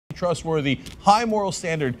trustworthy, high moral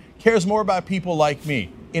standard, cares more about people like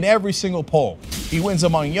me in every single poll. He wins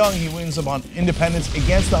among young, he wins among independents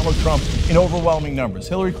against Donald Trump in overwhelming numbers.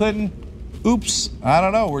 Hillary Clinton, oops, I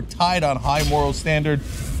don't know. We're tied on high moral standard.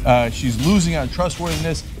 She's losing on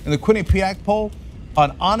trustworthiness. In the Quinnipiac poll,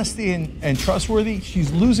 on honesty and trustworthy,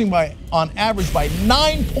 she's losing on average by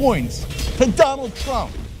 9 points to Donald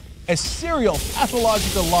Trump, a serial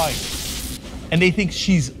pathological liar. And they think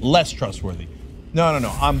she's less trustworthy. No,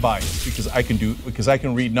 I'm biased because I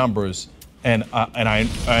can read numbers and I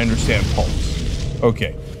understand polls.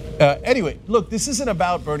 Okay. Anyway, look, this isn't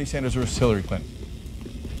about Bernie Sanders versus Hillary Clinton.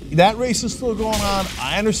 That race is still going on.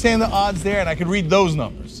 I understand the odds there, and I can read those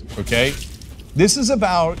numbers. Okay. This is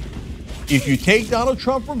about, if you take Donald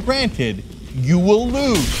Trump for granted, you will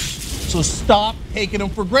lose. So stop taking him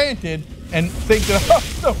for granted and think that, oh,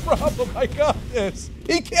 no problem, I got this.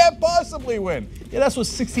 He can't possibly win. Yeah, that's what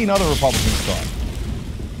 16 other Republicans thought.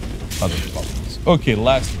 Other Republicans. Okay,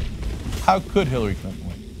 lastly, how could Hillary Clinton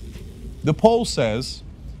win? The poll says,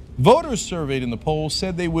 voters surveyed in the poll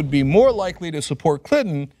said they would be more likely to support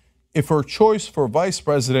Clinton if her choice for vice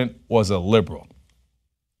president was a liberal.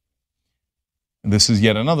 And this is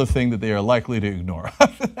yet another thing that they are likely to ignore.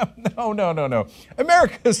 No.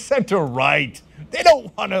 America's center right. They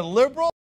don't want a liberal.